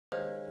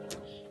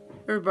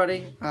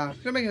Everybody,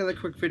 gonna make another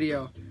quick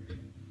video.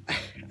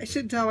 I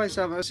should tell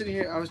myself, I was sitting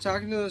here, I was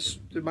talking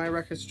to my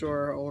record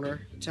store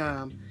owner,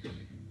 Tom,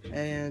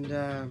 and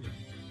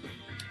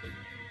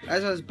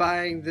as I was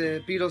buying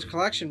the Beatles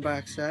collection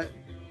box set,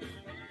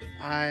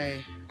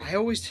 I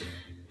always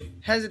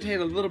hesitate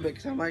a little bit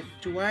because I'm like,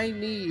 do I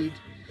need,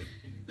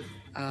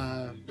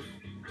 I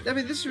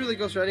mean, this really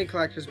goes for any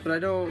collectors, but I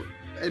know,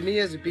 and me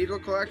as a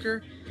Beatle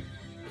collector,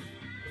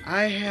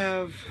 I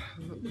have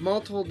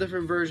multiple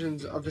different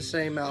versions of the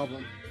same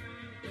album.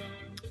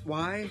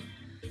 Why?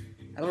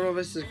 I don't know if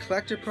this is a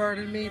collector part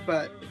of me,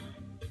 but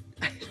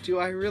do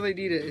I really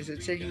need it? Is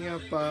it taking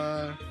up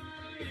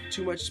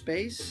too much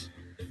space?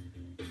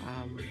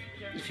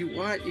 If you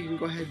want, you can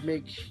go ahead and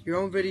make your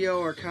own video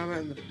or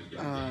comment in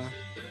the,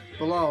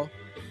 below.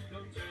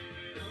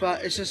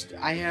 But it's just,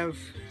 I have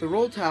the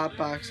Roll Top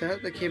box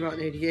set that came out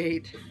in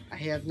 '88. I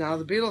have now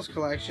the Beatles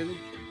collection.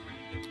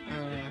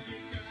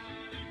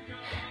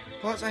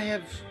 Plus I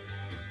have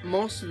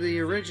most of the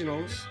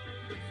originals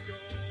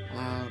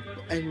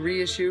and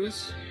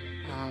reissues.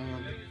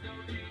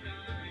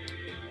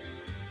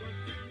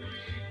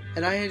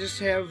 And I just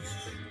have,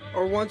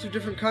 or one through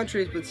different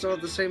countries, but still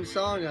have the same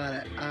song on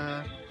it.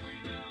 I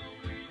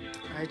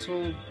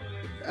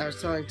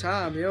was telling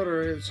Tom, the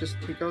owner, it's just,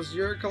 he goes,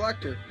 you're a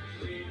collector.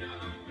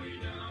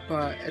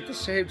 But at the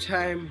same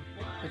time,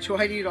 do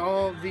I need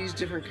all of these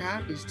different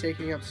copies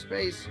taking up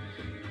space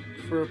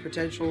for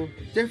potential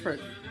different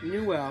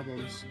new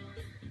albums?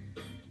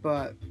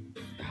 But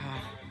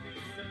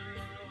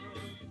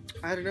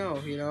I don't know,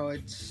 you know,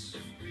 it's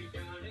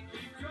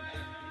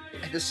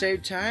at the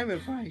same time,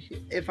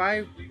 if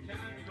I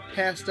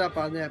passed up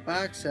on that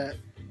box set,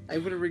 I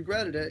would have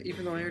regretted it,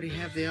 even though I already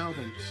have the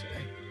albums.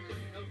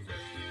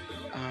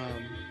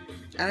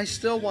 And I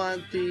still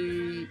want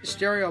the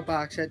stereo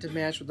box set to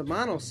match with the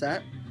mono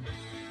set,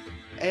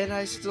 and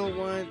I still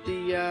want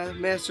the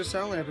Master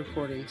Sound Lab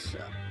recordings,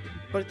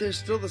 but they're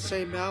still the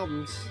same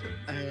albums,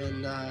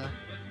 and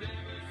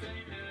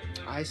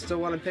I still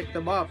want to pick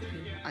them up.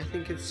 I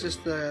think it's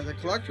just the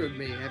collector of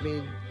me. I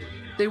mean,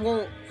 they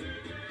won't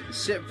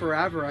sit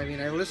forever. I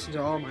mean, I listen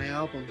to all my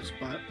albums,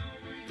 but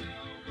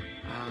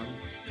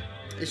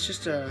it's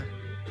just it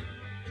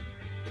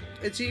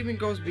even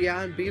goes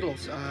beyond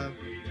Beatles.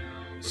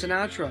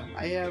 Sinatra.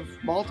 I have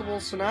multiple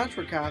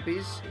Sinatra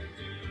copies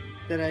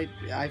that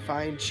I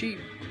find cheap.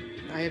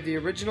 I have the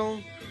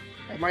original.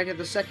 I might have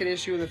the second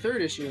issue and the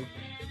third issue.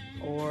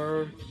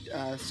 Or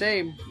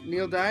same,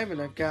 Neil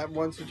Diamond. I've got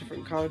ones in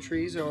different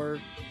countries,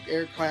 or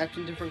Eric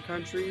Clapton, different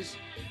countries.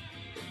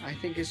 I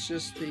think it's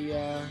just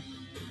the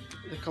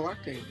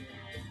collecting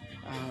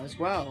as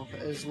well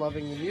as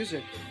loving the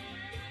music.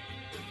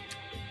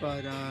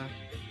 But I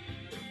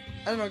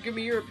don't know. Give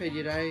me your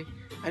opinion.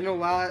 I know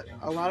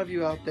a lot of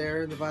you out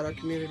there in the vinyl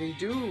community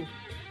do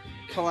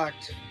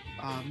collect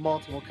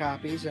multiple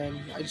copies,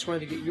 and I just wanted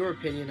to get your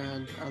opinion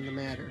on the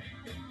matter.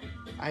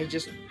 I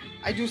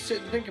do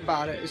sit and think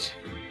about it.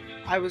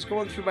 I was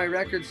going through my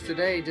records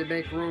today to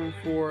make room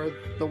for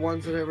the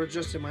ones that were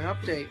just in my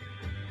update.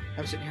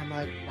 I'm sitting here, I'm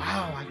like,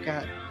 wow, I've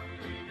got,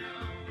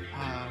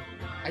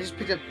 I just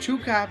picked up 2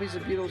 copies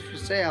of Beatles for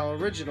Sale,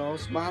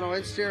 originals, mono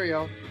and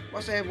stereo.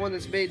 Plus I have one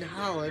that's made in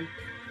Holland,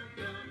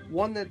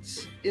 one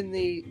that's in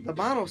the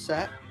mono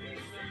set.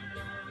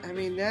 I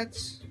mean,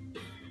 that's,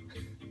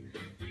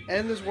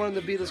 and there's one in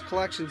the Beatles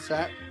collection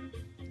set,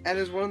 and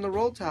there's one in the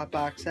Roll Top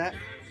box set.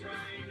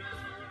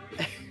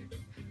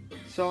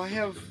 So I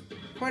have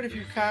quite a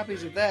few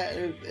copies of that,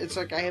 and it's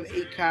like I have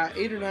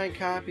 8 or 9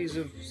 copies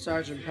of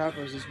Sgt.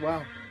 Pepper's as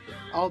well,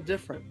 all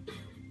different.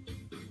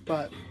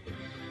 But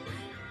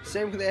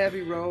same with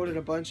Abbey Road and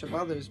a bunch of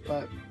others.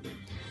 But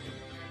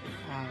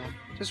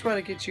just want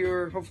to get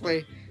your,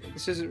 hopefully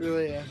this isn't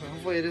really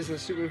hopefully it isn't a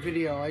super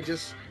video. I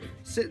just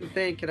sit and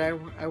think, and I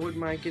wouldn't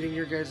mind getting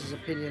your guys'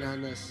 opinion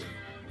on this.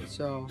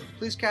 So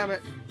please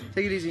comment.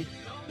 Take it easy.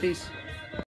 Peace.